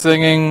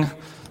Singing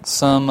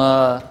some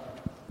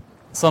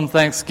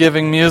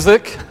Thanksgiving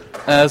music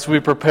as we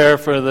prepare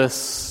for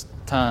this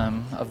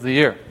time of the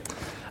year.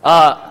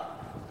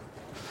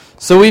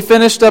 So we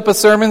finished up a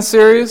sermon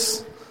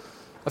series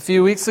a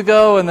few weeks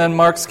ago, and then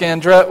Mark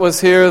Scandrett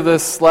was here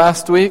this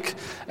last week.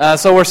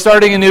 So we're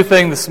starting a new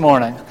thing this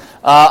morning.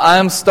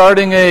 I'm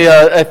starting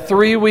a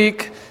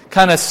 3-week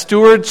kind of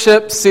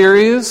stewardship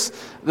series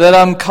that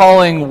I'm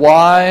calling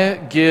Why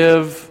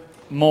Give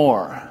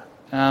More.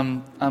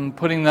 I'm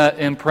putting that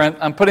in print.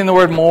 I'm putting the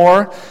word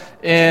 "more"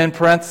 in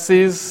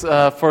parentheses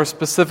for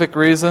specific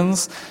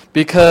reasons,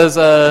 because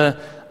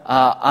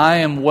I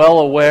am well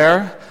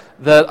aware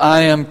that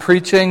I am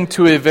preaching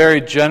to a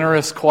very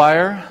generous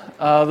choir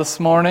this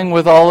morning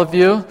with all of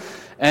you,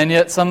 and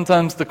yet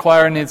sometimes the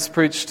choir needs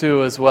preached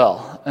to as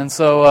well. And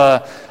so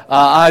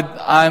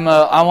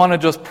I want to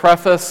just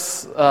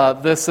preface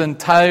this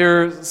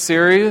entire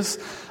series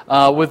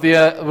with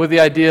the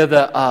idea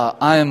that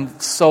I am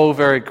so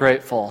very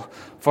grateful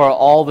for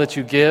all that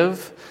you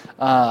give,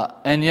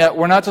 and yet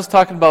we're not just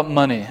talking about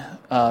money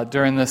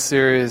during this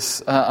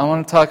series. I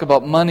want to talk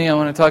about money, I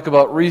want to talk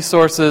about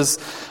resources,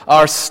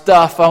 our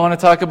stuff, I want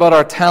to talk about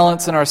our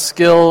talents and our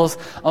skills,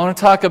 I want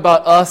to talk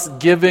about us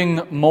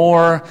giving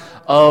more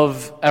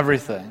of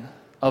everything,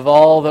 of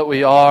all that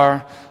we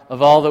are,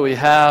 of all that we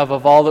have,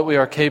 of all that we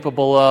are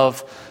capable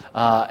of.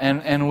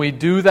 And we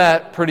do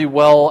that pretty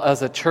well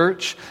as a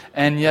church,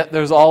 and yet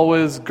there's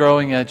always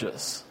growing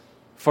edges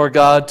for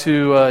God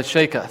to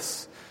shake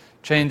us,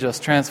 change us,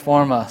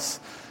 transform us,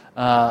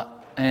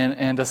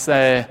 and to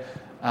say,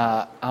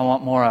 I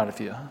want more out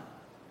of you.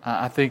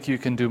 I think you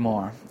can do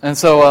more. And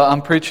so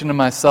I'm preaching to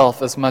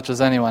myself as much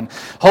as anyone.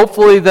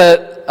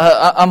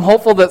 I'm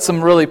hopeful that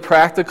some really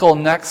practical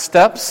next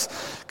steps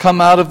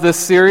come out of this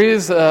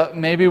series.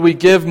 Maybe we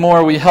give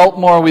more, we help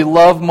more, we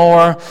love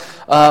more.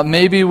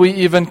 Maybe we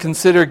even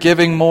consider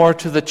giving more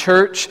to the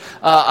church.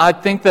 I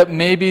think that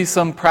maybe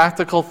some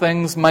practical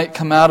things might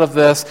come out of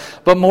this.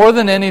 But more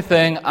than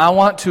anything, I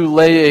want to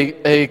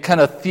lay a kind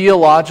of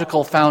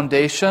theological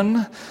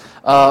foundation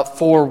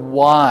for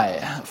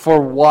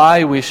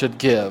why we should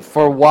give,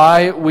 for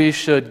why we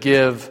should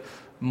give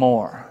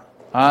more.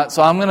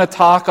 So I'm going to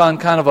talk on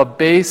kind of a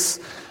base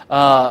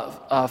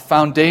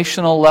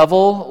foundational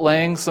level,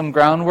 laying some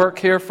groundwork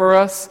here for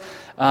us.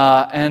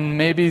 And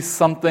maybe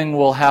something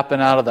will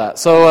happen out of that.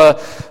 So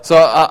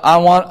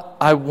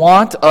I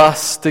want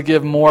us to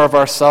give more of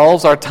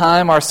ourselves, our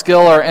time, our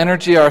skill, our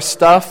energy, our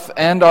stuff,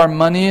 and our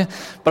money.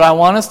 But I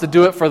want us to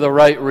do it for the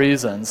right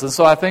reasons. And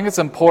so I think it's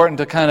important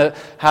to kind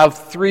of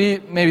have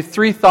maybe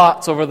three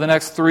thoughts over the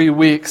next 3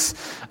 weeks.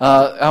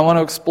 I want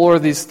to explore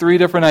these 3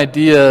 different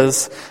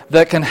ideas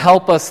that can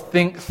help us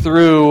think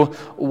through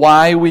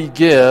why we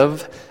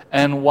give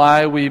and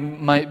why we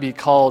might be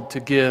called to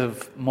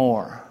give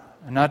more.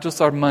 And not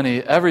just our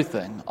money,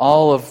 everything,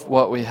 all of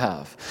what we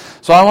have.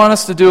 So I want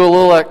us to do a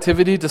little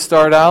activity to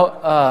start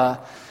out.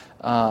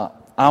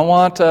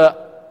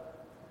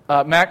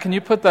 Matt, can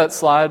you put that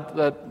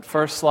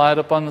first slide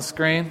up on the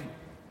screen?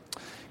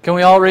 Can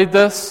we all read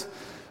this?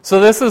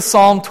 So this is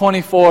Psalm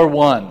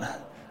 24:1.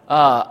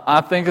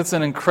 I think it's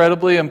an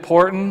incredibly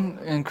important,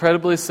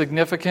 incredibly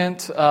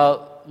significant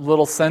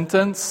little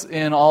sentence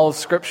in all of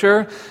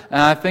Scripture,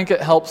 and I think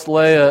it helps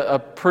lay a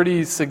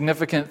pretty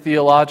significant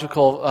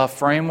theological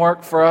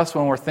framework for us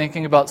when we're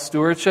thinking about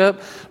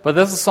stewardship. But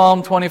this is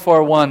Psalm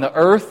 24:1. The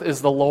earth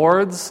is the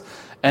Lord's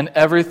and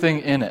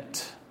everything in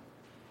it.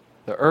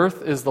 The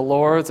earth is the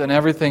Lord's and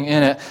everything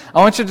in it. I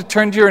want you to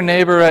turn to your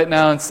neighbor right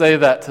now and say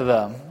that to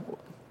them.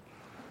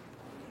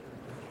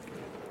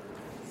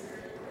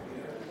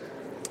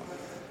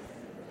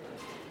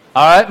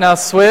 All right, now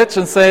switch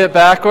and say it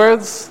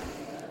backwards.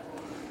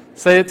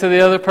 Say it to the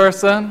other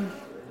person.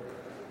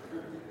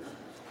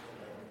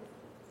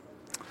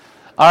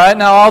 All right,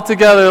 now all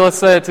together, let's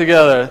say it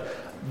together.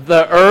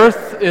 The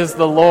earth is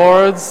the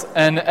Lord's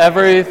and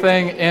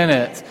everything in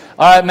it.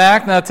 All right,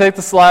 Mac, now take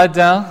the slide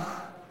down.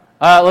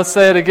 All right, let's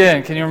say it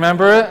again. Can you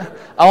remember it?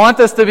 I want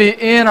this to be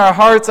in our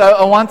hearts.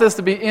 I want this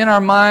to be in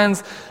our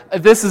minds.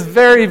 This is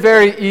very,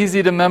 very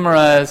easy to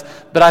memorize,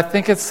 but I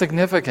think it's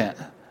significant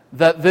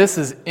that this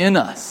is in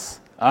us.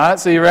 All right,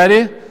 so you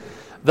ready?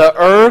 The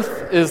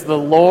earth is the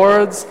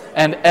Lord's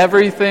and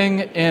everything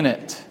in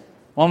it.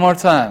 One more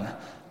time.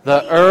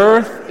 The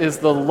earth is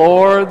the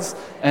Lord's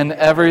and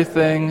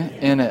everything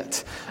in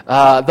it.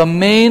 The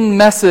main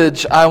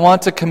message I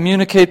want to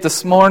communicate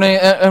this morning,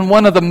 and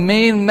one of the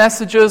main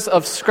messages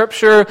of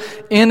Scripture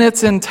in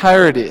its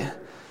entirety,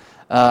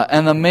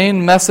 and the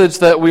main message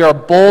that we are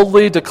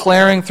boldly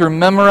declaring through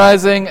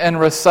memorizing and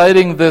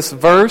reciting this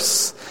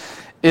verse,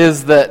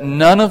 is that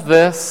none of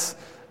this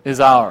is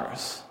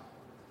ours.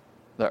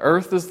 The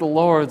earth is the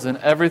Lord's and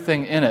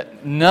everything in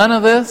it. None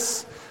of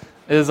this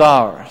is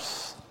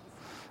ours.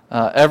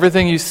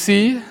 Everything you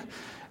see,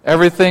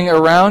 everything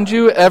around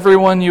you,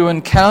 everyone you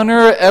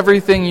encounter,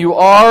 everything you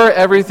are,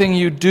 everything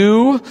you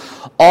do,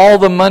 all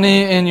the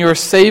money in your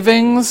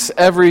savings,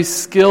 every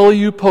skill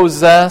you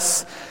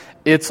possess,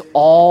 it's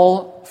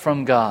all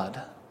from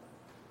God.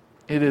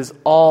 It is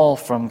all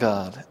from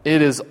God.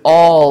 It is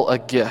all a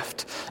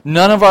gift.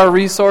 None of our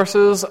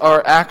resources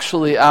are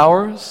actually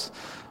ours.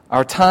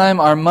 Our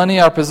time, our money,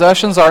 our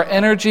possessions, our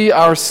energy,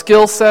 our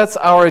skill sets,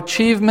 our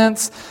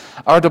achievements,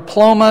 our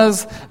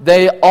diplomas,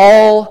 they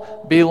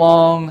all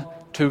belong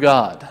to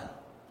God.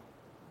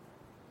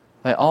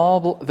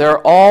 They're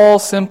all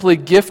simply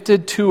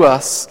gifted to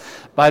us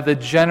by the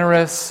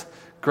generous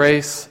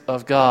grace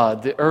of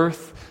God. The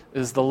earth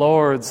is the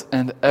Lord's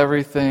and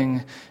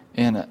everything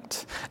in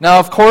it. Now,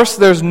 of course,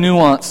 there's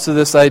nuance to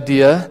this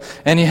idea,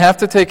 and you have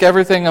to take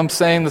everything I'm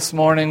saying this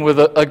morning with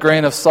a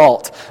grain of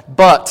salt.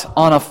 But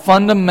on a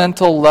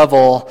fundamental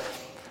level,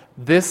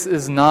 this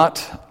is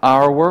not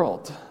our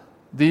world.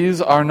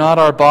 These are not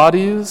our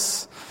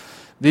bodies.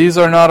 These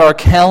are not our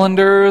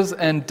calendars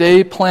and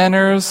day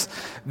planners.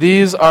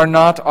 These are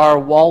not our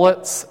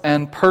wallets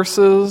and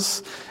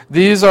purses.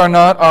 These are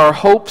not our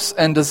hopes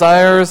and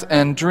desires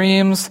and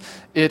dreams.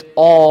 It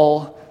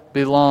all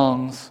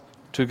belongs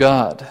to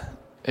God.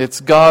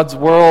 It's God's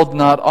world,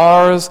 not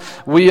ours.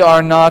 We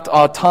are not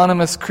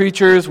autonomous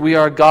creatures. We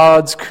are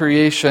God's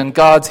creation,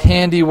 God's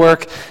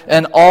handiwork,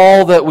 and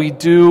all that we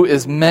do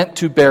is meant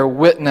to bear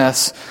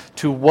witness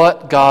to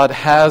what God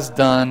has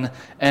done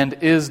and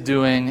is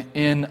doing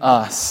in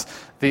us.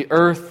 The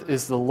earth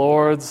is the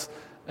Lord's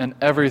and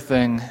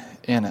everything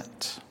in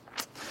it.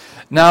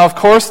 Now, of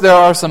course, there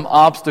are some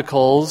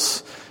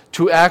obstacles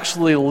to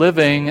actually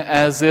living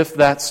as if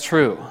that's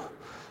true.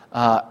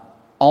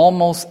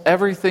 Almost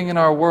everything in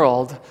our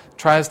world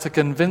tries to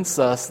convince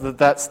us that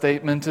that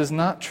statement is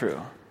not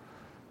true.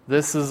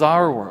 This is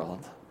our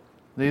world.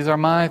 These are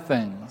my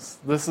things.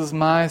 This is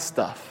my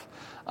stuff.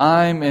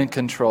 I'm in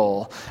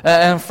control.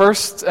 And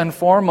first and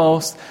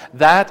foremost,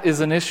 that is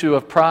an issue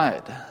of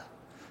pride.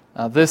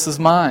 This is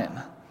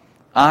mine.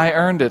 I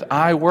earned it.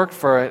 I worked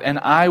for it. And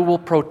I will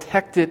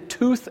protect it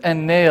tooth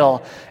and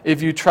nail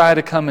if you try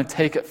to come and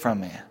take it from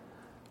me.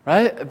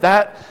 Right?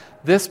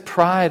 This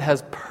pride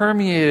has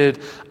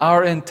permeated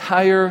our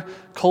entire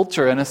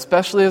culture, and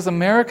especially as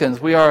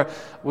Americans. We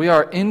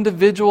are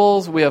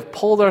individuals. We have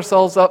pulled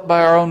ourselves up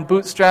by our own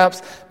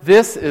bootstraps.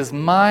 This is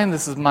mine.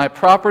 This is my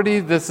property.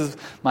 This is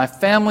my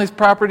family's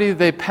property.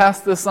 They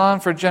passed this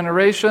on for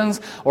generations.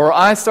 Or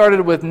I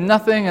started with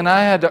nothing, and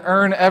I had to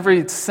earn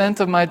every cent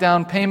of my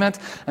down payment,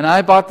 and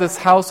I bought this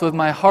house with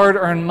my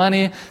hard-earned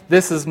money.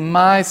 This is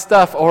my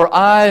stuff. Or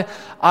I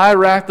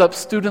racked up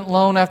student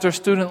loan after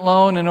student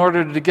loan in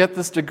order to get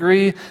this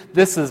degree.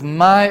 This is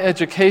my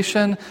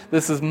education.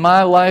 This is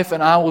my life,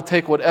 and I will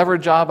take whatever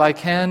job I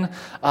can.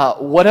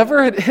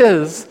 Whatever it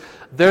is,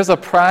 there's a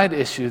pride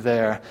issue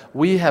there.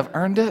 We have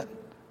earned it.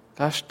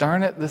 Gosh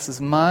darn it, this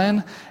is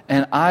mine,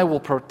 and I will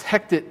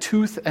protect it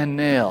tooth and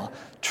nail.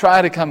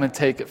 Try to come and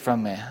take it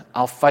from me.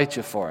 I'll fight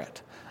you for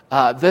it.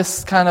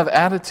 This kind of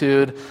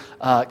attitude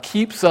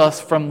keeps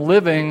us from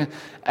living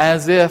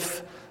as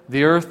if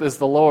the earth is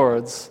the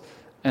Lord's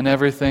and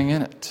everything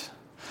in it.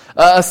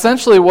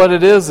 Essentially what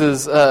it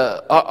is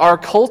our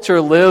culture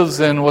lives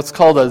in what's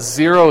called a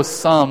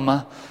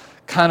zero-sum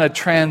kind of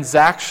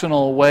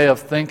transactional way of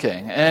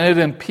thinking. And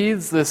it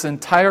impedes this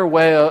entire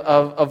way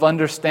of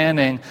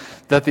understanding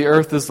that the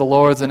earth is the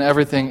Lord's and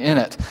everything in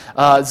it.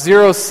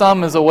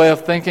 Zero-sum is a way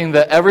of thinking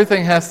that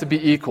everything has to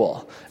be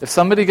equal. If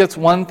somebody gets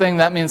one thing,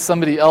 that means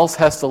somebody else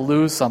has to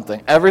lose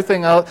something.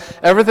 Everything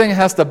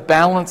has to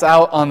balance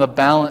out on the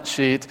balance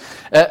sheet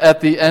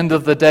at the end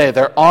of the day.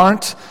 There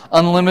aren't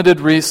unlimited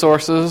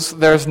resources.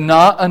 There's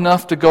not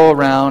enough to go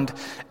around.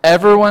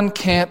 Everyone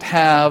can't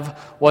have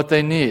what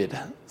they need.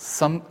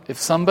 If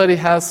somebody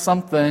has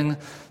something,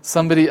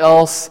 somebody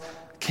else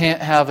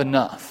can't have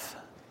enough.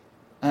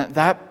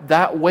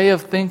 That way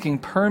of thinking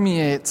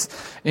permeates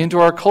into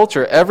our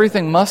culture.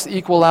 Everything must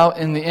equal out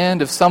in the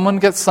end. If someone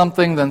gets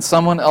something, then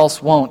someone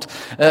else won't.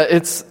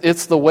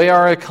 It's the way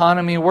our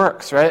economy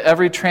works, right?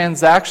 Every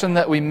transaction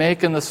that we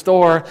make in the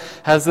store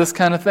has this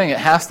kind of thing. It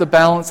has to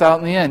balance out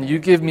in the end. You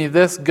give me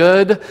this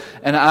good,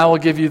 and I will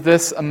give you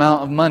this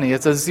amount of money.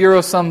 It's a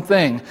zero-sum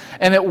thing.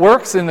 And it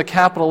works in the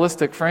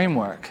capitalistic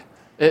framework.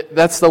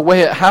 That's the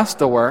way it has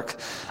to work.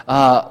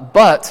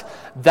 But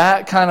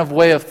that kind of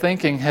way of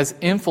thinking has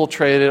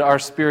infiltrated our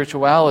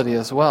spirituality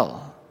as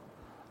well.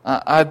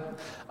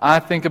 I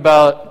think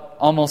about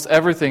almost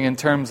everything in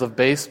terms of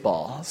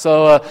baseball.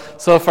 So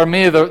for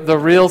me, the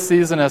real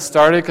season has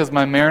started because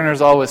my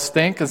Mariners always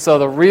stink. And so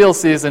the real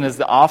season is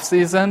the off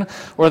season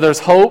where there's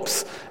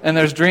hopes and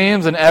there's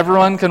dreams and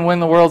everyone can win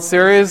the World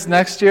Series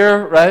next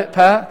year, right,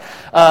 Pat?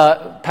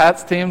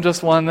 Pat's team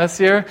just won this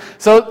year.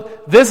 So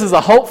this is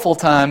a hopeful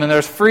time, and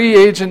there's free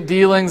agent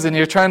dealings, and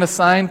you're trying to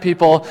sign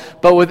people.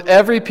 But with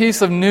every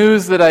piece of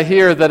news that I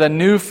hear that a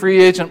new free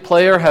agent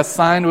player has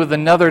signed with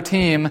another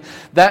team,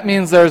 that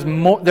means there's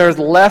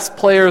less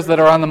players that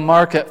are on the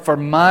market for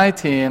my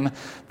team,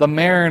 the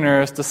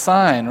Mariners, to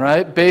sign,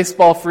 right?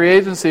 Baseball free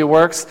agency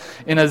works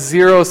in a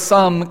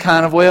zero-sum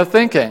kind of way of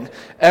thinking.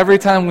 Every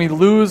time we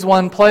lose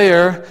one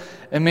player,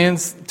 it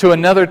means to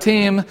another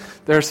team,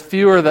 there's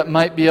fewer that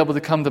might be able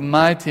to come to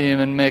my team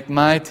and make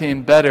my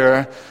team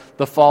better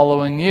the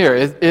following year.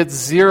 It's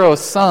zero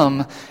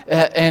sum,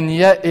 and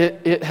yet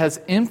it has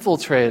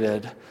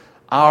infiltrated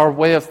our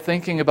way of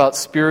thinking about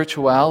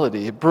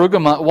spirituality.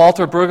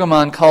 Walter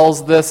Brueggemann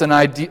calls this an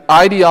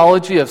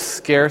ideology of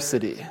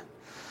scarcity.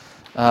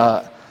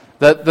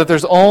 That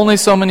there's only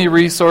so many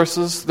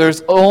resources,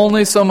 there's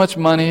only so much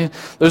money,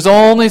 there's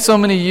only so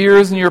many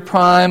years in your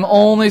prime,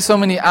 only so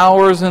many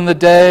hours in the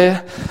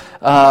day,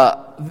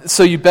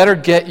 so you better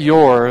get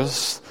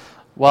yours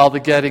while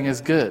the getting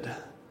is good.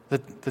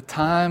 The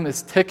time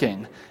is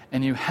ticking,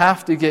 and you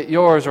have to get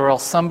yours, or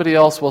else somebody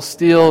else will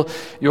steal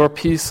your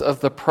piece of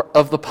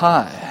the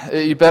pie.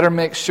 You better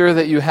make sure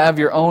that you have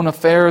your own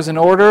affairs in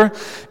order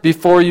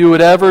before you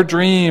would ever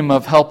dream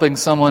of helping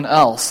someone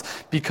else,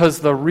 because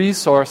the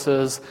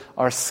resources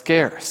are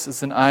scarce.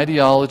 It's an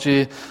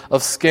ideology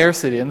of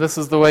scarcity, and this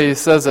is the way he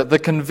says it. The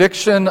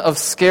conviction of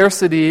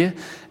scarcity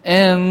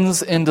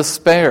ends in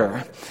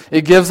despair.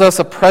 It gives us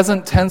a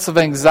present tense of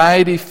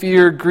anxiety,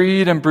 fear,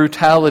 greed, and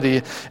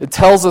brutality. It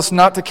tells us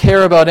not to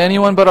care about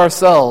anyone but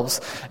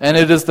ourselves, and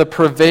it is the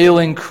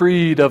prevailing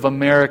creed of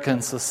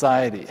American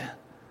society.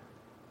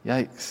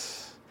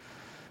 Yikes.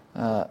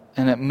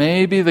 And it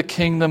may be the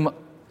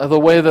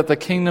way that the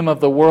kingdom of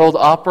the world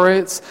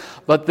operates,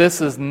 but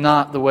this is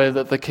not the way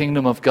that the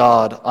kingdom of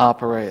God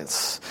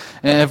operates.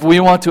 And if we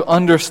want to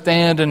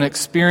understand and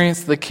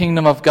experience the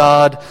kingdom of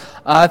God,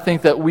 I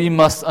think that we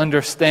must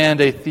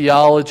understand a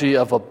theology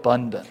of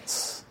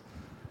abundance.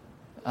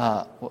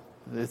 The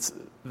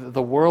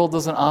world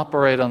doesn't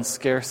operate on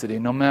scarcity.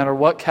 No matter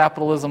what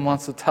capitalism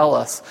wants to tell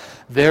us,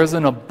 there's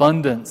an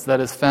abundance that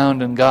is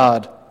found in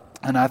God.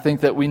 And I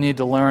think that we need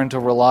to learn to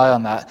rely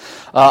on that.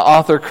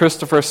 Author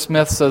Christopher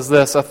Smith says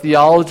this: a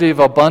theology of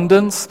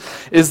abundance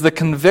is the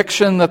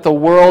conviction that the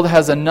world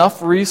has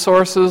enough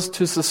resources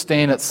to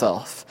sustain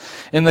itself.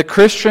 In the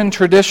Christian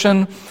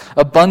tradition,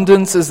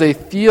 abundance is a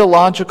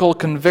theological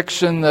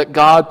conviction that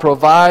God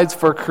provides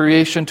for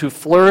creation to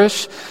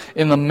flourish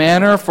in the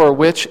manner for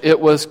which it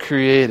was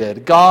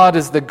created. God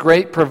is the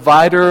great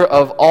provider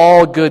of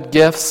all good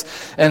gifts,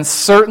 and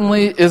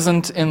certainly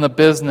isn't in the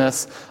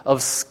business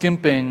of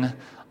skimping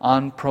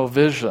on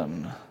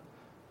provision.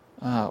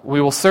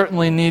 We will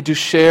certainly need to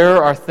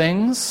share our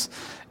things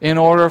in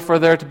order for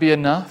there to be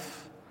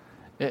enough.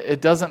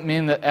 It doesn't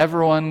mean that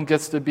everyone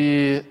gets to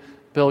be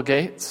Bill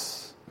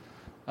Gates.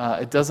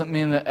 It doesn't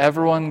mean that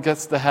everyone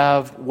gets to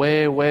have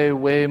way, way,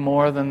 way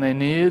more than they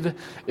need.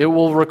 It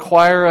will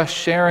require us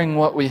sharing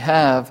what we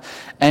have,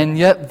 and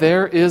yet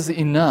there is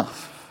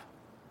enough.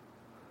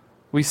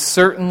 We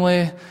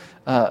certainly,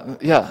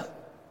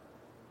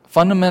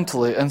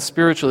 fundamentally and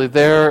spiritually,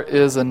 there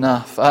is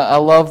enough. I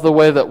love the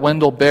way that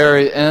Wendell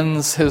Berry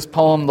ends his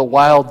poem, The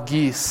Wild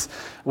Geese,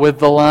 with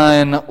the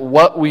line,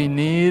 "What we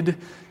need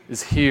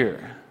is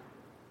here."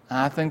 And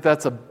I think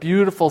that's a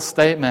beautiful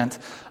statement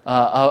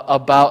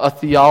about a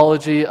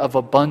theology of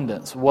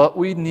abundance. What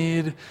we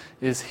need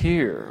is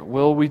here.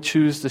 Will we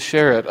choose to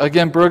share it?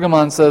 Again,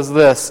 Brueggemann says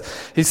this.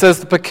 He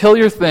says, the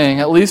peculiar thing,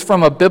 at least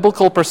from a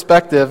biblical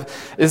perspective,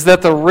 is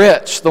that the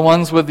rich, the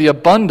ones with the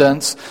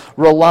abundance,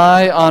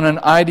 rely on an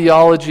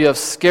ideology of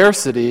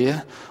scarcity,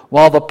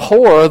 while the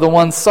poor, the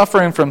ones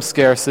suffering from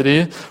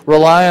scarcity,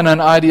 rely on an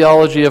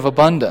ideology of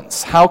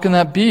abundance. How can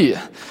that be?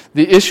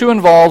 The issue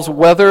involves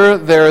whether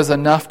there is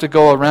enough to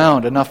go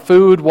around, enough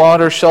food,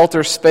 water,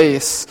 shelter,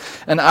 space.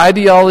 An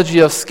ideology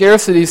of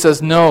scarcity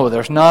says, no,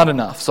 there's not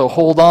enough, so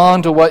hold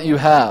on to what you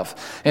have.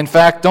 In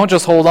fact, don't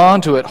just hold on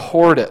to it,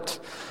 hoard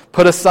it.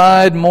 Put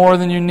aside more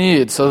than you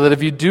need, so that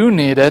if you do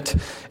need it,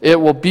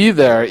 it will be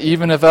there,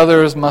 even if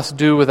others must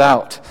do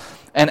without.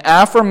 An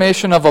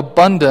affirmation of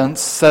abundance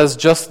says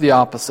just the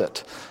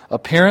opposite.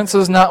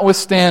 Appearances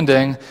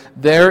notwithstanding,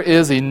 there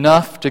is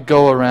enough to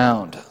go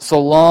around, so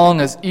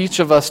long as each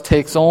of us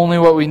takes only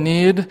what we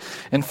need.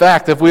 In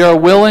fact, if we are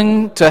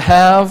willing to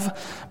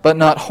have but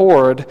not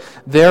hoard,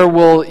 there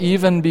will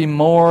even be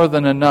more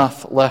than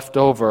enough left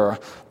over.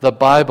 The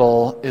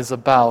Bible is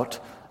about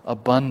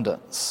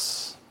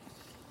abundance.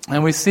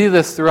 And we see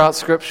this throughout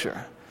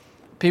Scripture.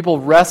 People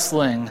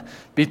wrestling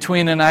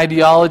between an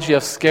ideology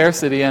of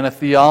scarcity and a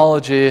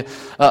theology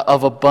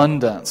of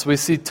abundance. We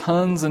see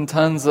tons and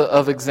tons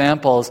of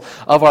examples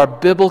of our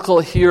biblical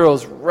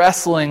heroes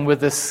wrestling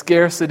with this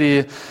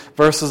scarcity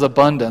versus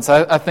abundance.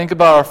 I think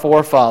about our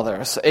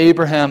forefathers,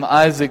 Abraham,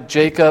 Isaac,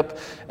 Jacob,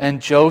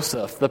 and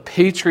Joseph, the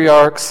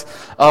patriarchs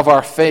of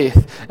our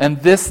faith. And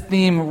this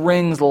theme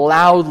rings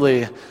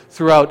loudly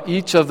throughout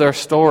each of their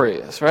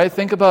stories, right?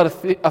 Think about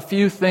a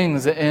few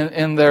things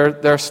in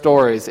their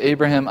stories.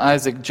 Abraham,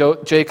 Isaac,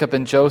 Jacob,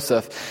 and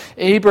Joseph.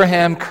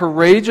 Abraham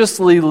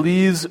courageously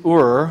leaves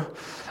Ur,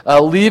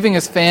 leaving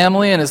his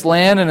family and his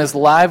land and his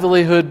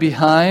livelihood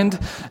behind,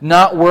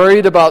 not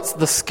worried about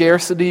the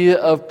scarcity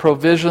of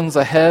provisions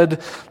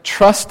ahead,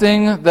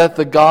 trusting that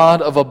the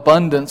God of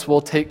abundance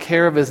will take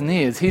care of his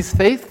needs. He's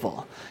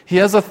faithful. He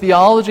has a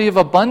theology of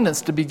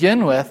abundance to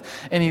begin with,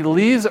 and he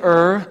leaves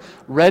Ur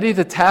ready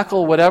to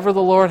tackle whatever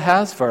the Lord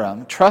has for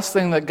him,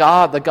 trusting that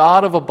God, the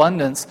God of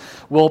abundance,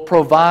 will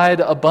provide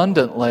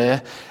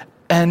abundantly.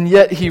 And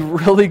yet he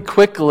really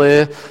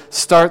quickly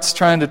starts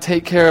trying to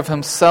take care of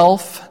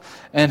himself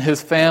and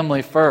his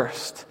family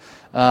first.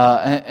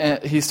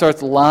 And he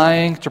starts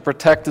lying to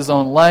protect his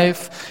own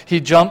life. He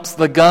jumps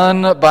the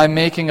gun by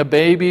making a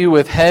baby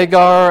with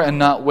Hagar and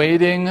not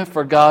waiting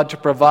for God to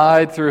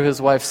provide through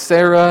his wife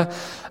Sarah.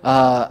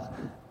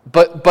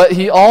 But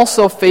he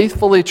also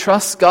faithfully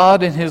trusts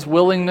God in his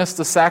willingness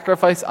to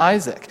sacrifice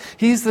Isaac.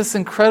 He's this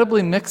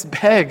incredibly mixed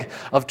bag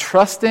of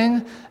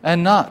trusting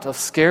and not, of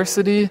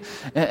scarcity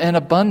and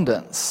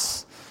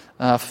abundance.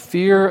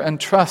 Fear and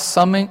trust,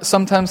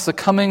 sometimes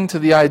succumbing to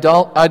the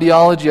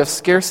ideology of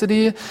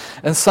scarcity,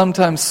 and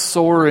sometimes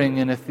soaring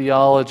in a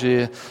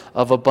theology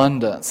of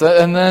abundance.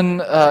 And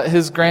then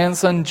his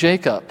grandson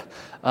Jacob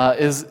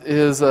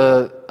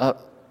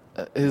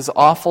is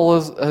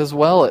awful as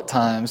well at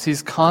times.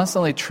 He's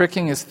constantly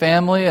tricking his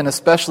family, and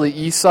especially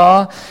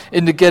Esau,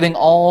 into getting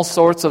all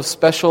sorts of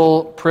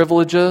special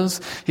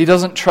privileges. He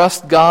doesn't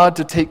trust God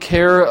to take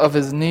care of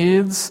his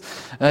needs.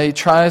 He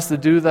tries to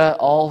do that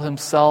all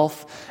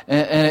himself,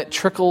 and it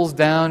trickles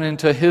down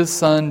into his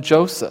son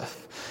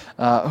Joseph,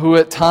 who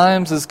at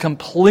times is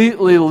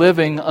completely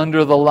living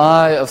under the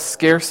lie of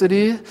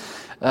scarcity.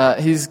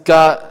 He's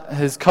got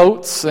his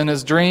coats and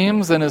his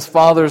dreams and his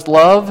father's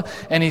love,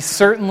 and he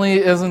certainly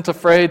isn't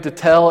afraid to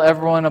tell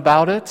everyone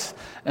about it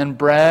and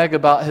brag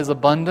about his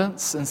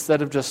abundance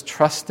instead of just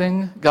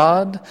trusting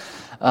God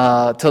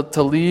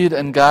to lead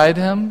and guide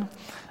him.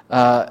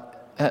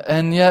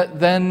 And yet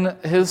then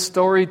his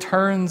story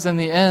turns in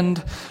the end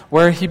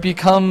where he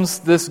becomes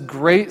this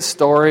great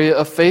story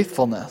of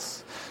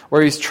faithfulness,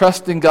 where he's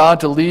trusting God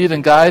to lead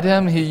and guide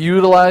him. He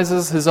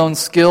utilizes his own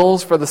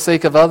skills for the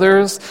sake of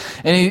others,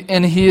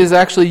 and he is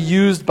actually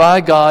used by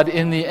God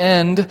in the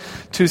end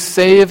to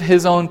save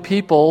his own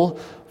people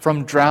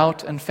from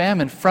drought and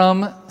famine,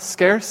 from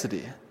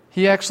scarcity.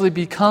 He actually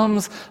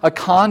becomes a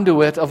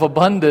conduit of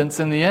abundance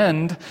in the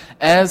end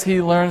as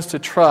he learns to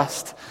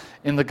trust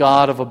in the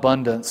God of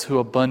abundance who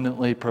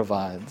abundantly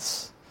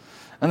provides.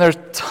 And there's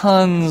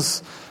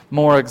tons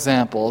more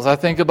examples. I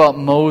think about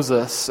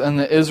Moses and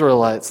the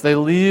Israelites. They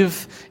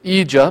leave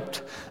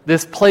Egypt,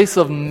 this place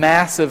of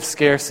massive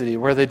scarcity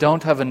where they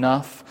don't have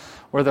enough,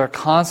 where they're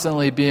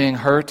constantly being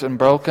hurt and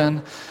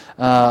broken.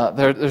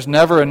 There's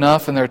never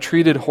enough, and they're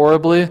treated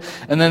horribly.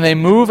 And then they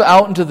move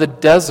out into the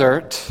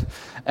desert,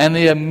 and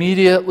they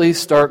immediately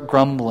start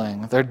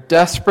grumbling. They're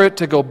desperate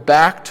to go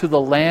back to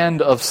the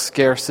land of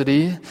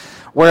scarcity,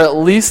 where at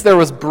least there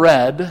was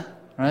bread.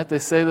 Right? They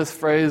say this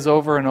phrase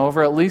over and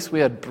over. At least we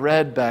had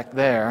bread back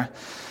there.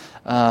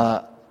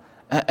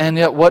 And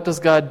yet what does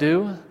God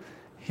do?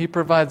 He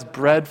provides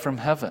bread from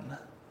heaven.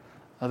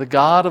 The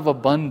God of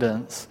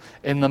abundance,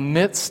 in the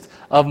midst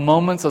of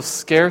moments of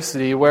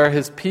scarcity where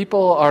his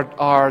people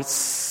are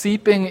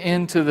seeping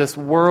into this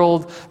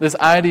world, this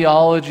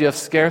ideology of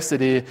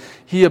scarcity,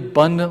 he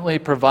abundantly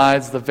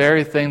provides the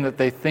very thing that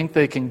they think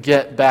they can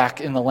get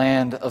back in the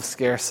land of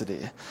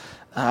scarcity.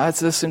 It's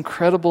this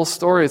incredible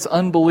story. It's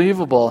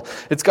unbelievable.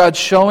 It's God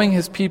showing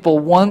his people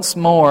once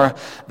more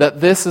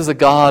that this is a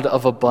God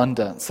of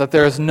abundance, that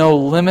there is no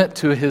limit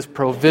to his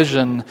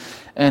provision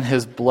and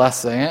his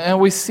blessing.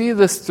 And we see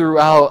this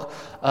throughout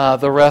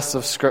the rest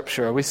of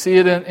Scripture. We see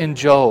it in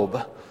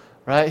Job,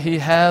 right? He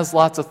has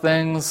lots of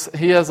things.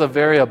 He has a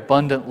very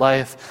abundant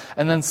life,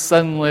 and then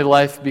suddenly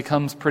life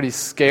becomes pretty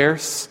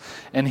scarce,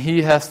 and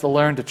he has to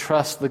learn to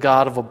trust the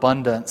God of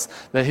abundance,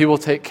 that he will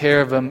take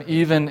care of him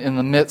even in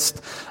the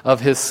midst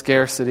of his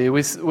scarcity.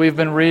 We've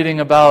been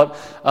reading about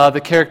the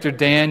character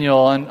Daniel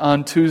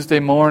on Tuesday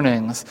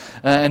mornings,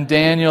 and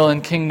Daniel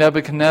and King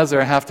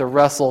Nebuchadnezzar have to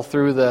wrestle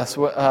through this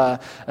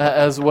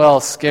as well,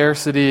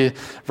 scarcity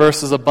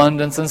versus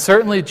abundance. And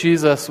certainly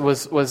Jesus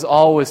was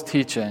always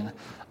teaching,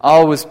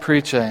 always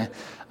preaching,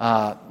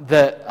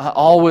 that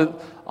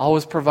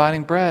always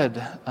providing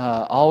bread,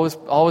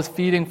 always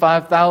feeding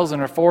 5,000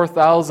 or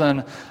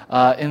 4,000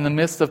 in the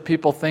midst of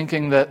people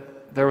thinking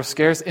that there was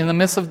scarce, in the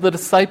midst of the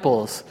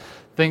disciples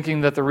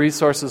thinking that the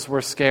resources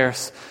were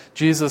scarce.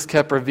 Jesus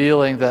kept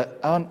revealing that,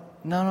 oh,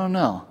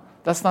 no.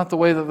 That's not the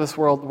way that this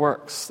world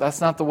works.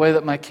 That's not the way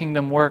that my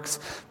kingdom works.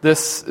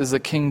 This is a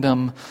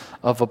kingdom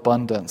of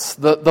abundance.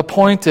 The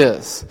point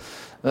is,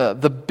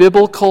 the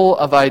biblical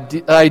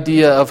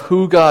idea of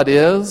who God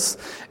is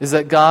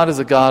that God is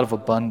a God of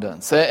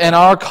abundance. And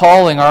our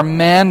calling, our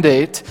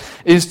mandate,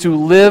 is to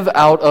live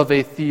out of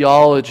a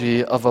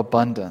theology of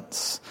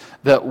abundance,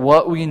 that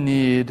what we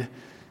need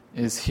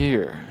is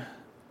here.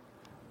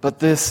 But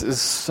this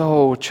is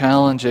so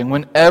challenging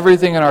when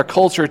everything in our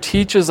culture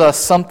teaches us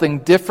something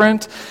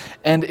different,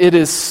 and it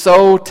is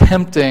so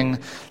tempting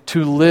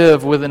to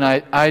live with an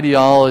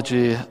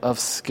ideology of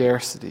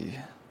scarcity.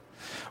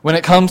 When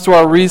it comes to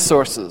our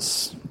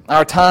resources,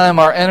 our time,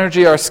 our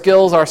energy, our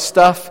skills, our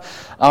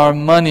stuff, our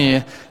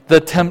money,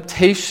 the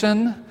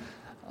temptation,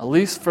 at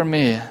least for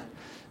me,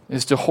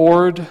 is to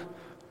hoard,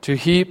 to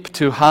heap,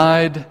 to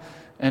hide,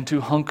 and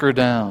to hunker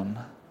down.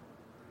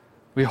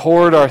 We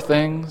hoard our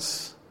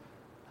things.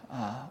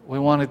 We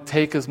want to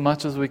take as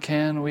much as we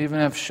can. We even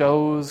have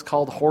shows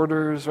called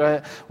Hoarders,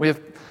 right?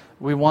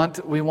 We want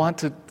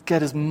to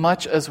get as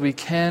much as we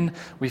can.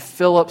 We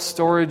fill up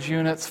storage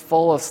units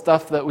full of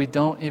stuff that we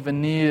don't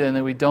even need and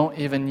that we don't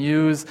even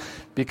use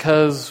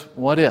because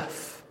what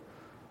if?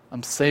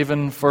 I'm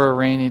saving for a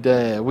rainy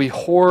day. We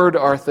hoard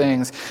our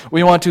things.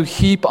 We want to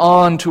heap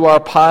on to our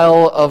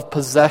pile of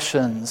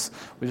possessions.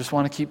 We just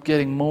want to keep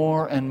getting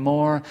more and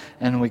more,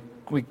 and we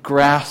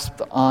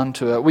grasp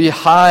onto it. We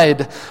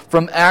hide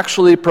from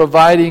actually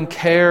providing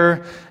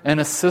care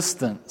and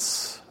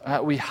assistance.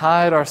 We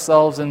hide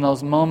ourselves in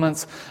those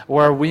moments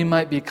where we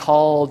might be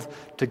called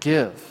to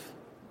give,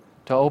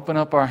 to open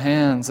up our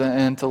hands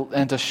and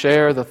to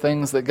share the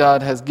things that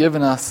God has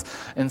given us.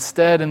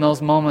 Instead, in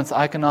those moments,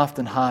 I can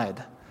often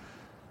hide.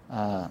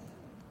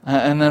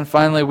 And then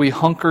finally, we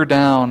hunker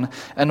down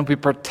and we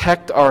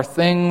protect our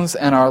things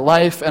and our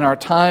life and our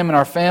time and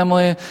our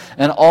family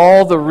and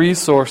all the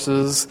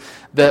resources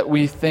that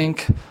we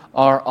think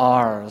are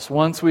ours.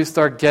 Once we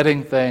start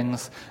getting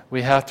things,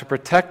 we have to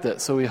protect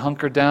it. So we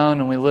hunker down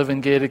and we live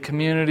in gated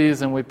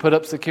communities and we put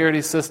up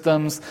security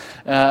systems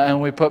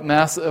and we put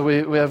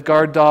we have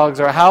guard dogs,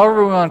 or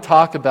however we want to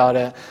talk about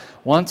it.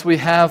 Once we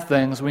have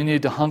things, we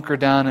need to hunker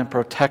down and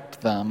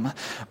protect them.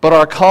 But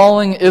our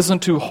calling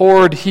isn't to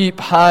hoard, heap,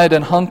 hide,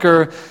 and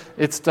hunker.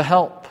 It's to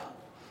help.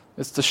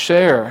 It's to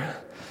share.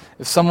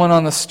 If someone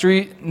on the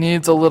street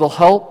needs a little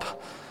help,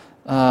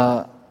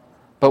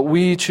 but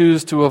we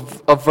choose to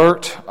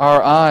avert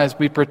our eyes,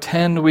 we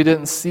pretend we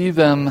didn't see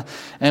them,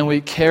 and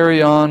we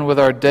carry on with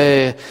our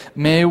day,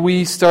 may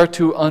we start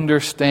to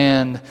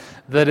understand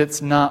that it's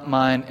not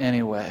mine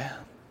anyway.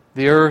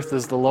 The earth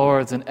is the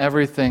Lord's and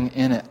everything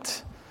in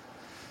it.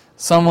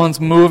 Someone's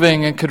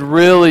moving and could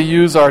really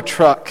use our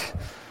truck,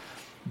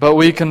 but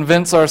we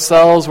convince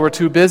ourselves we're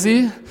too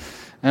busy,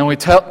 and we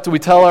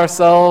tell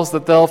ourselves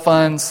that they'll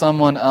find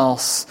someone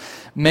else.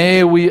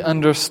 May we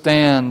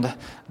understand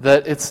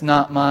that it's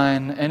not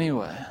mine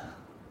anyway.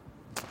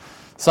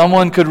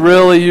 Someone could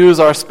really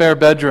use our spare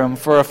bedroom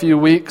for a few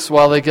weeks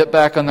while they get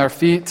back on their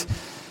feet,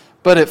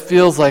 but it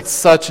feels like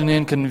such an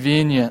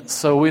inconvenience,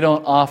 so we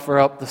don't offer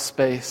up the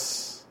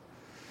space.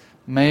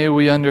 May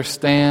we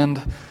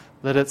understand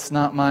that it's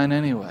not mine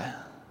anyway.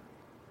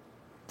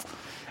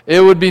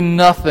 It would be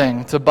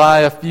nothing to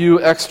buy a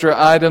few extra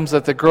items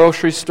at the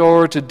grocery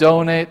store to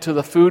donate to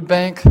the food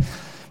bank,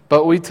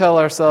 but we tell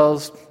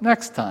ourselves,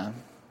 next time.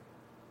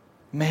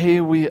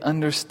 May we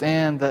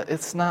understand that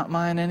it's not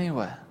mine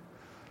anyway.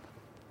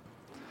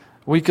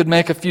 We could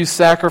make a few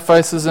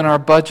sacrifices in our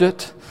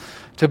budget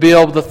to be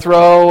able to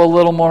throw a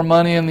little more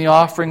money in the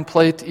offering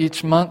plate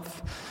each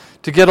month,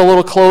 to get a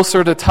little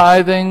closer to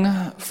tithing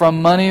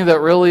from money that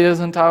really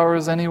isn't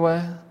ours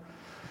anyway.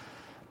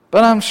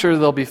 But I'm sure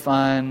they'll be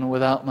fine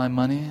without my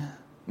money.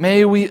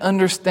 May we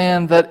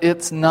understand that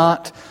it's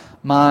not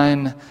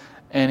mine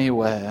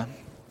anyway.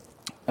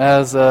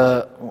 As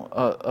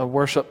a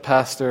worship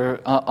pastor,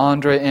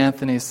 Andre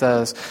Anthony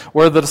says,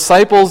 where the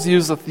disciples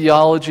use a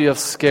theology of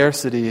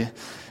scarcity,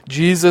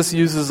 Jesus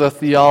uses a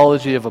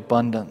theology of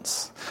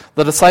abundance.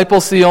 The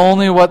disciples see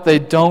only what they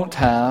don't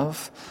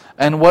have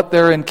and what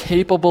they're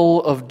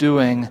incapable of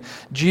doing.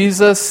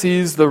 Jesus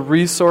sees the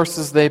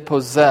resources they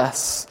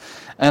possess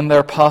and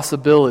their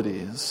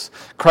possibilities.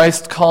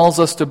 Christ calls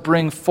us to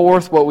bring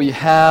forth what we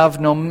have,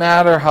 no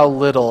matter how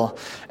little,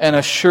 and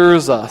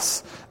assures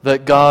us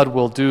that God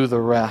will do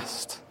the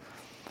rest.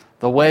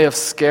 The way of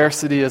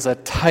scarcity is a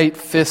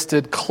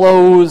tight-fisted,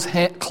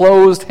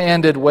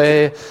 closed-handed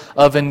way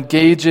of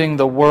engaging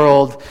the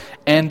world,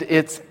 and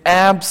it's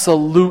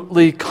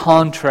absolutely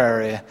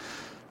contrary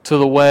to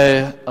the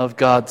way of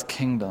God's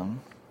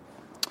kingdom.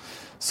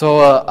 So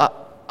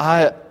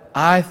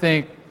I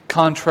think,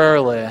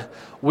 contrarily,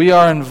 we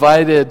are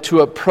invited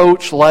to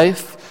approach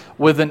life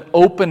with an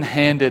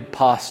open-handed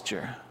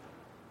posture.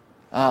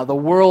 The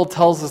world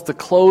tells us to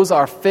close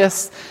our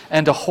fists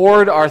and to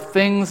hoard our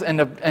things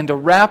and to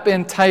wrap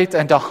in tight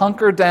and to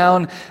hunker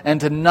down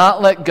and to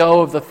not let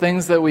go of the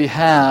things that we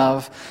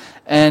have.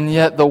 And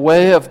yet the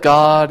way of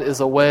God is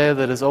a way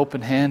that is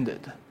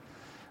open-handed,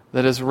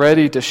 that is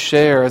ready to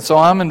share. And so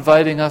I'm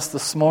inviting us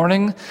this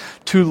morning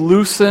to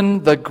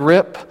loosen the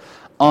grip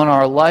on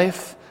our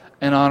life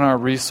and on our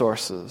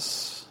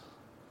resources.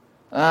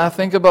 I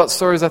think about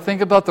stories. I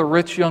think about the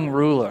rich young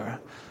ruler,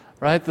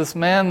 right? This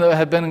man that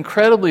had been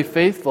incredibly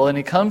faithful, and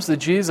he comes to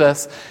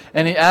Jesus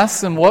and he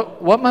asks him,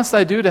 what must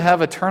I do to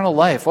have eternal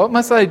life? What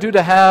must I do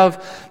to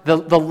have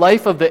the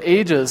life of the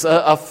ages,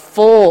 a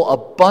full,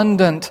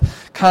 abundant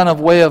kind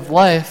of way of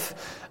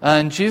life?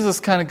 And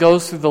Jesus kind of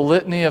goes through the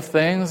litany of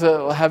things.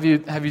 Have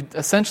you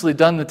essentially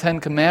done the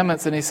 10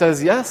 Commandments? And he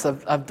says, yes,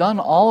 I've done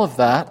all of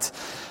that.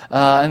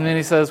 And then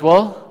he says,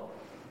 well,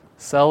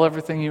 sell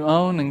everything you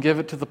own and give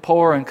it to the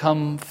poor and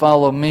come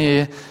follow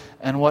me.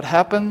 And what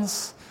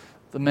happens?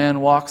 The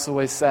man walks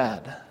away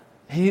sad.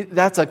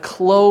 That's a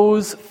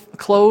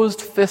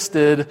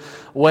closed-fisted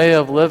way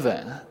of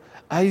living.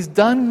 He's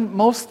done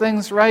most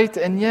things right,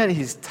 and yet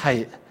he's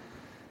tight.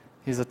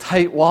 He's a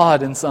tight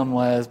wad in some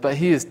ways, but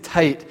he is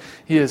tight.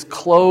 He is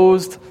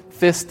closed,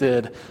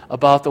 tight-fisted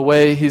about the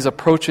way he's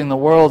approaching the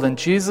world. And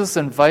Jesus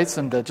invites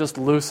him to just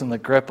loosen the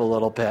grip a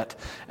little bit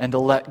and to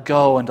let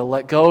go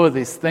of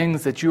these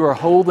things that you are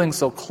holding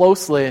so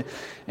closely,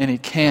 and he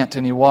can't,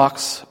 and he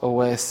walks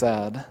away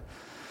sad.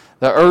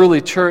 The early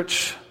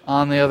church,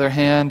 on the other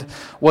hand,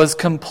 was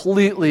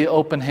completely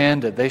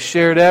open-handed. They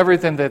shared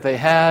everything that they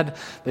had.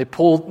 They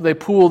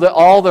pooled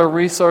all their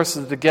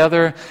resources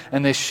together,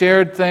 and they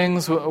shared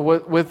things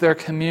with their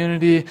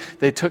community.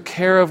 They took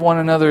care of one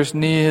another's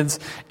needs.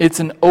 It's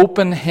an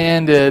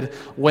open-handed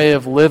way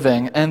of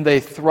living, and they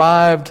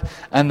thrived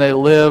and they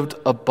lived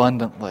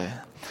abundantly.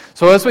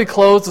 So as we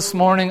close this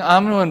morning,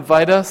 I'm going to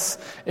invite us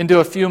into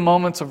a few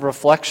moments of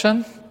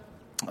reflection.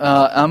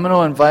 I'm going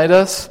to invite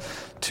us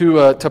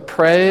to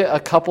pray a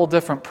couple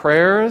different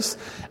prayers,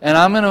 and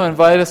I'm going to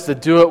invite us to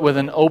do it with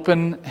an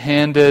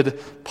open-handed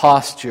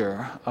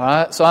posture. All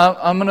right, so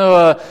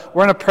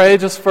we're going to pray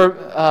just for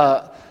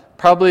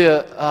probably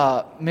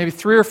maybe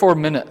 3 or 4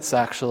 minutes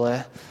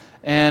actually,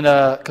 and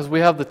because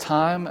we have the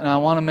time, and I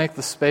want to make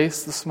the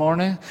space this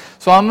morning.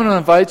 So I'm going to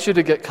invite you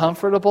to get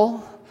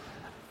comfortable.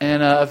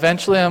 And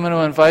eventually I'm going to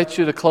invite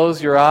you to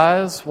close your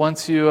eyes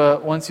once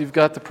you've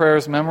got the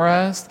prayers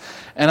memorized.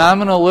 And I'm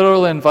going to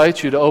literally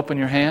invite you to open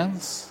your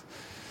hands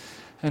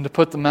and to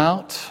put them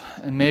out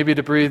and maybe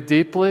to breathe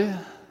deeply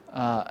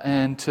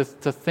and to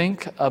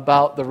think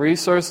about the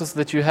resources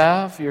that you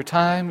have, your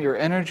time, your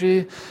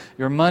energy,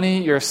 your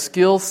money, your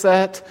skill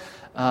set,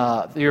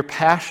 your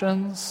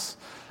passions,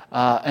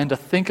 and to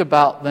think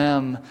about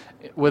them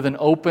with an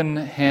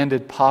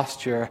open-handed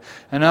posture.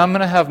 And I'm going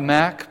to have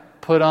Mac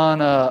put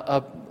on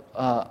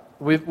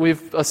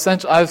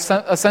I've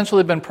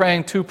essentially been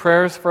praying 2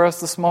 prayers for us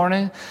this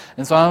morning,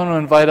 and so I'm going to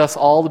invite us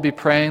all to be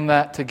praying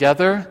that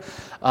together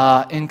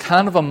in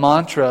kind of a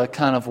mantra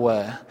kind of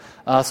way.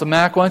 So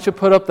Mac, why don't you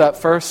put up that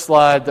first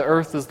slide, the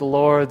earth is the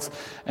Lord's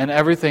and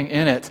everything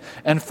in it.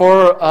 And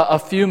for a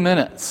few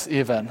minutes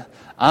even,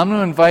 I'm going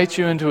to invite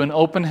you into an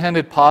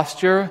open-handed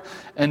posture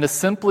and to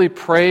simply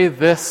pray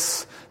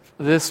this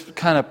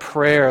kind of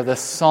prayer,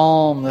 this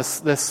psalm,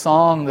 this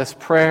song, this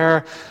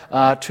prayer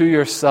to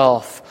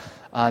yourself,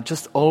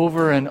 just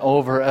over and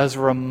over as a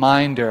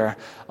reminder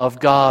of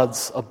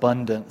God's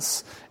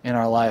abundance in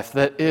our life,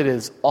 that it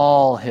is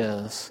all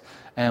His,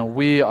 and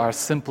we are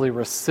simply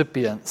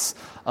recipients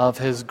of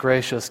His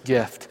gracious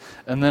gift.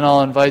 And then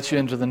I'll invite you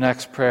into the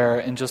next prayer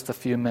in just a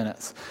few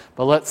minutes.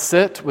 But let's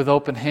sit with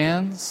open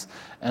hands,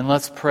 and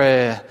let's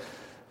pray,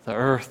 the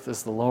earth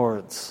is the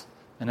Lord's,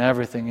 and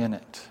everything in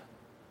it.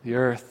 The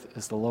earth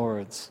is the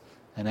Lord's,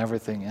 and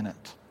everything in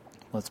it.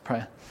 Let's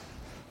pray.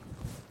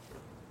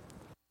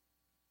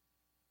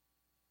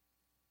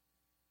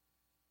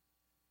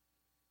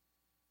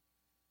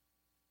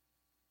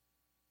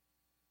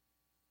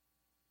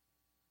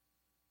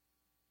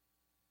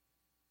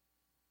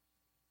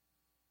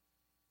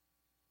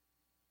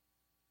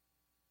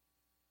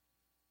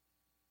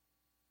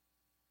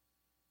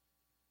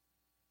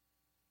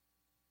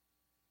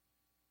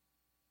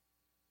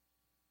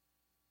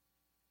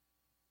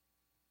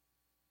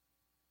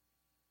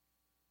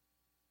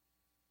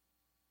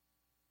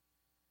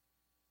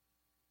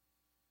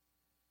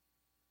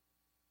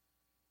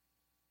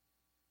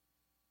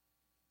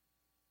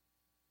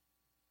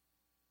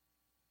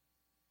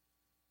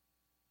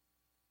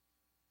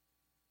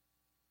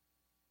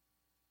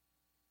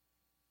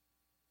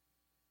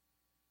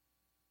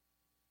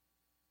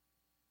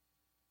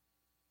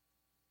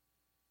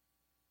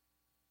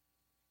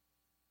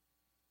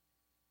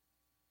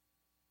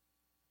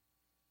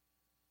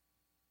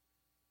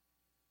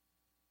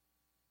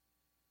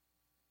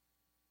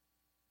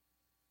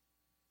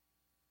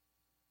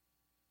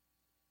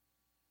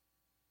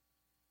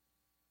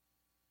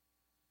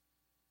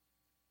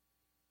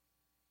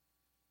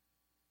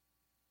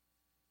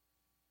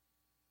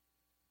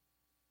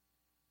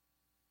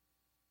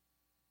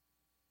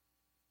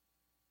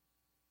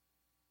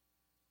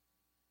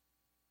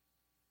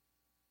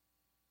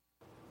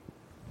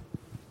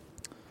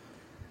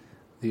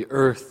 The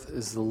earth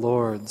is the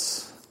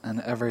Lord's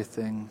and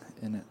everything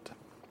in it.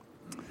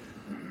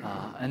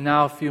 And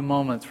now a few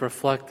moments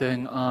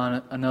reflecting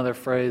on another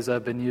phrase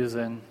I've been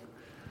using.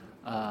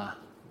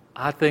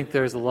 I think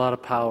there's a lot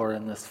of power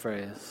in this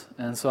phrase.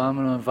 And so I'm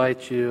going to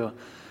invite you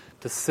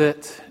to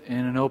sit in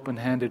an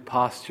open-handed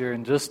posture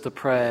and just to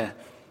pray,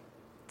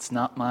 it's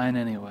not mine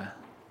anyway.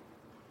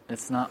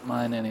 It's not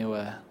mine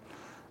anyway.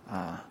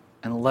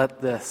 And let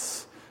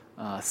this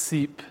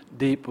seep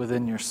deep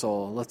within your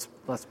soul.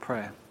 Let's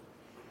pray.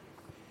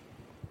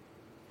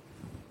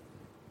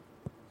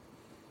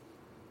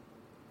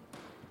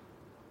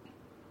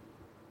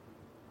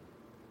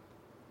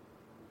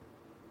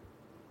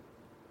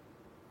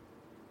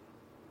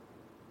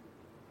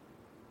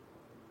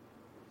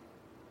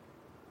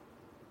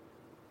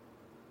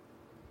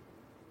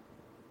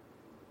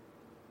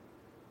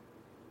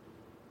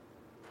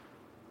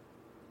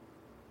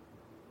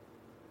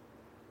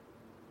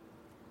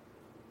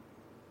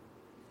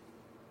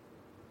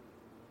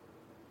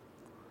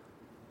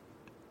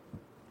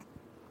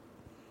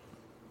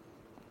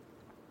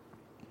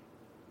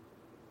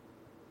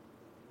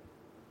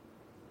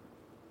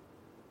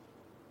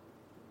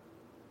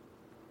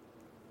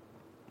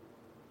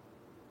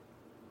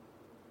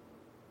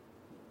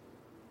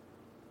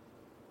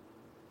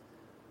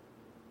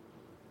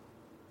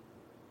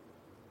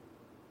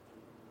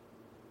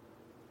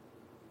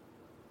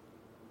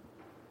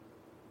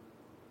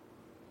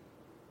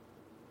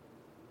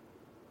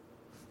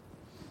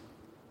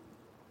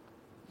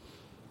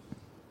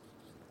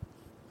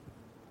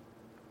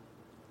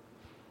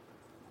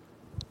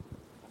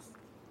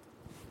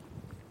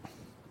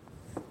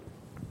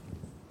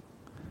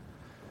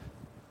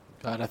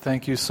 God, I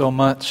thank you so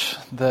much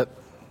that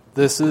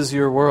this is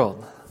your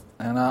world,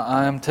 and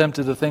I am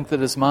tempted to think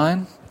that it's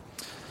mine.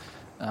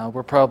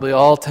 We're probably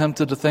all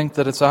tempted to think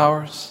that it's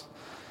ours,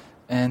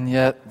 and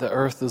yet the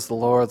earth is the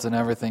Lord's and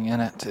everything in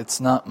it.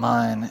 It's not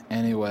mine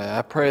anyway.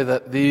 I pray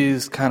that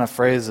these kind of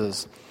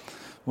phrases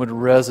would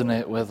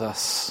resonate with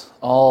us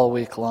all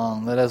week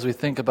long, that as we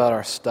think about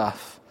our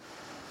stuff,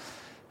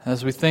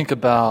 as we think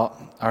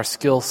about our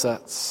skill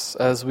sets,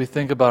 as we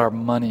think about our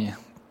money,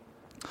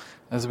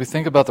 as we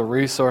think about the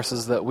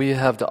resources that we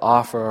have to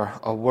offer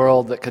a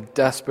world that could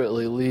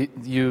desperately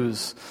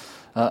use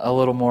a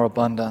little more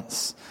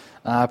abundance,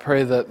 I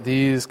pray that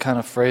these kind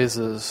of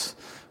phrases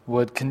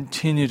would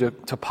continue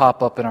to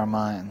pop up in our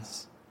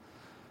minds.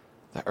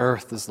 The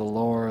earth is the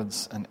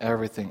Lord's and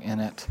everything in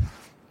it.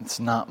 It's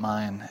not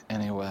mine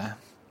anyway.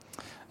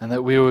 And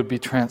that we would be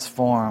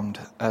transformed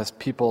as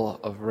people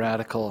of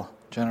radical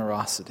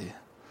generosity.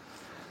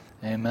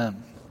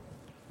 Amen.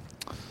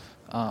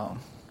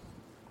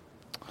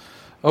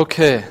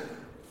 Okay.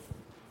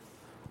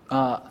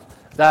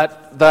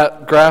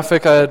 That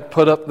graphic I had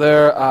put up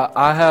there,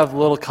 I have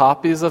little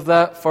copies of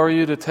that for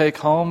you to take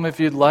home if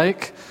you'd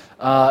like.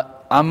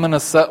 I'm going to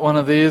set one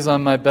of these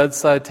on my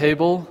bedside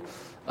table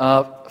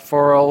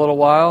for a little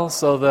while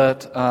so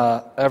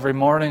that every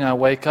morning I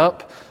wake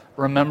up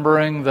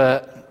remembering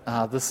that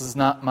this is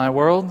not my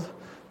world,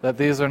 that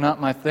these are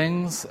not my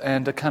things,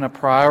 and to kind of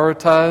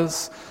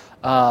prioritize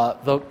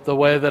the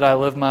way that I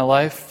live my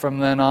life from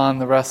then on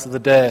the rest of the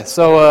day.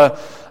 So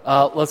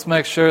let's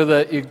make sure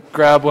that you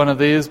grab one of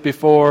these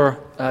before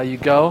you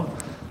go.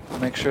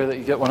 Make sure that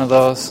you get one of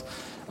those.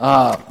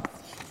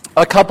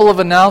 A couple of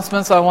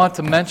announcements I want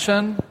to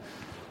mention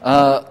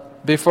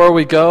before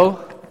we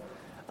go.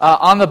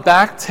 On the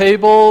back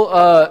table,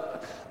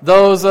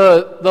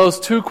 those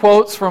two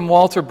quotes from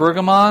Walter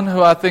Brueggemann,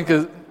 who I think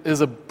is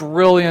a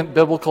brilliant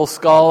biblical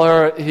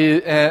scholar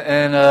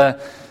and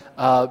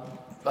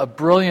a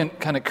brilliant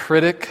kind of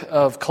critic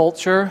of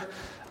culture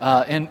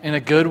in a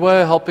good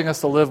way, helping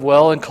us to live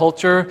well in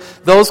culture.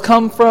 Those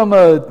come from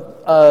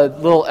a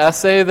little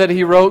essay that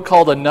he wrote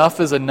called Enough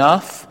is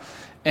Enough,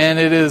 and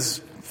it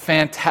is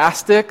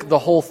fantastic. The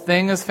whole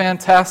thing is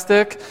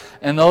fantastic,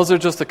 and those are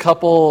just a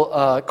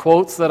couple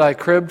quotes that I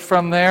cribbed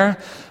from there.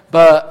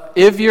 But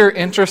if you're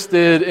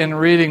interested in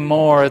reading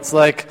more, it's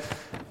like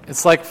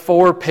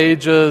 4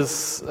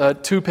 pages,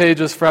 2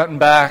 pages front and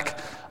back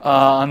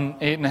on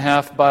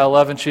 8.5 by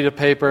 11 sheet of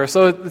paper.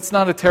 So it's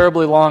not a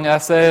terribly long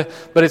essay,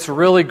 but it's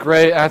really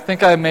great. I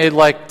think I made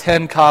like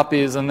 10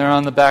 copies, and they're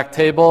on the back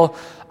table.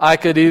 I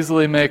could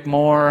easily make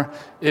more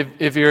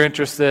if you're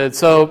interested.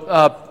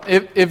 So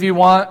if you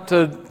want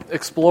to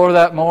explore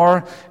that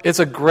more, it's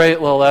a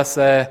great little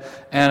essay,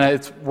 and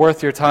it's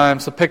worth your time.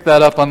 So pick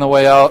that up on the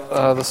way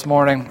out this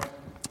morning.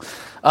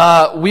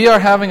 We are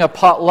having a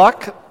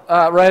potluck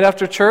right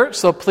after church,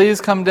 so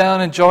please come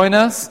down and join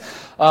us.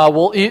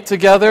 We'll eat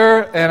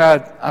together, and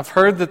I've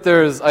heard that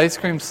there's ice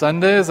cream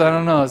sundaes. I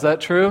don't know, is that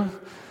true?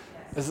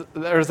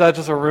 Or is that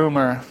just a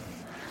rumor?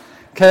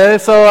 Okay,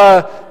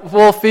 so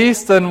we'll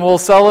feast and we'll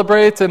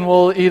celebrate and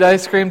we'll eat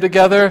ice cream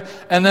together,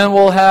 and then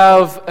we'll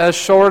have as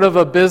short of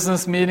a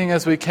business meeting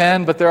as we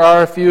can, but there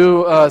are a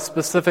few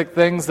specific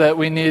things that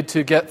we need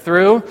to get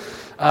through.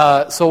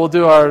 So we'll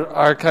do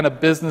our kind of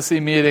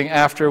businessy meeting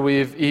after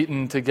we've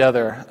eaten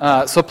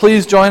together. So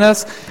please join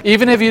us.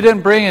 Even if you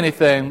didn't bring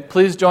anything,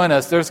 please join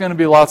us. There's going to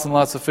be lots and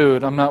lots of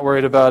food. I'm not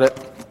worried about it.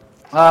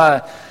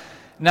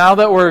 Now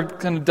that we're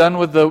kind of done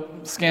with the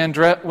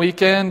Scandret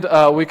weekend,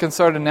 we can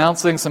start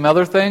announcing some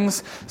other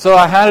things. So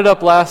I had it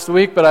up last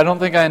week, but I don't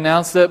think I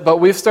announced it.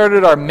 But we've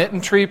started our Mitten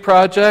Tree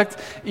project.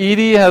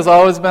 Edie has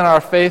always been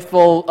our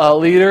faithful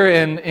leader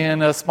in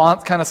kind of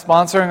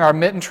sponsoring our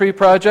Mitten Tree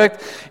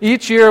project.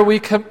 Each year we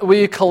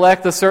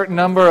collect a certain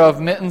number of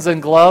mittens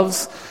and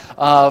gloves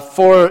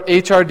for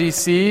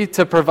HRDC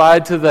to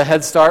provide to the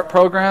Head Start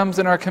programs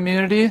in our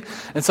community.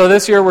 And so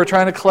this year we're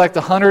trying to collect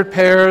 100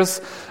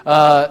 pairs.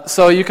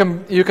 So you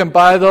can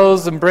buy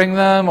those and bring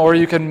them, or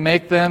you can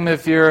make them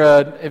if you're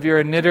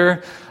a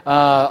knitter.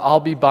 I'll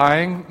be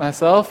buying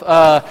myself.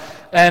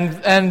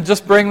 And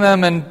just bring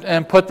them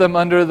and put them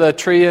under the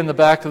tree in the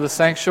back of the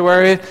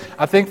sanctuary.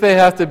 I think they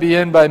have to be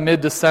in by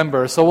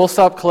mid-December. So we'll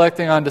stop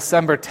collecting on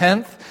December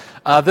 10th.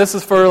 This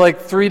is for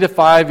like 3 to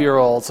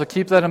 5-year-olds, so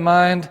keep that in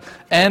mind.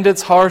 And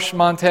it's harsh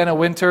Montana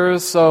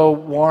winters, so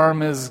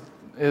warm is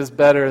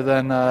better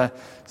than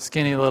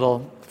skinny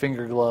little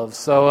finger gloves.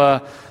 So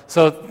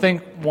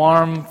think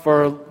warm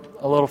for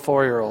a little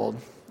 4-year-old.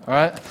 All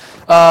right.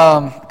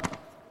 I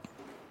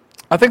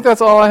think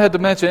that's all I had to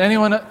mention.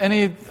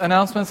 Any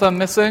announcements I'm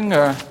missing?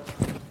 Or? All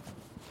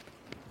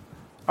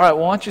right.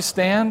 Well, why don't you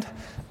stand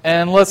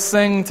and let's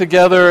sing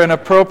together an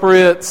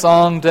appropriate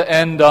song to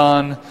end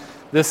on.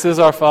 This is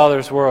our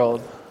Father's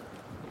world.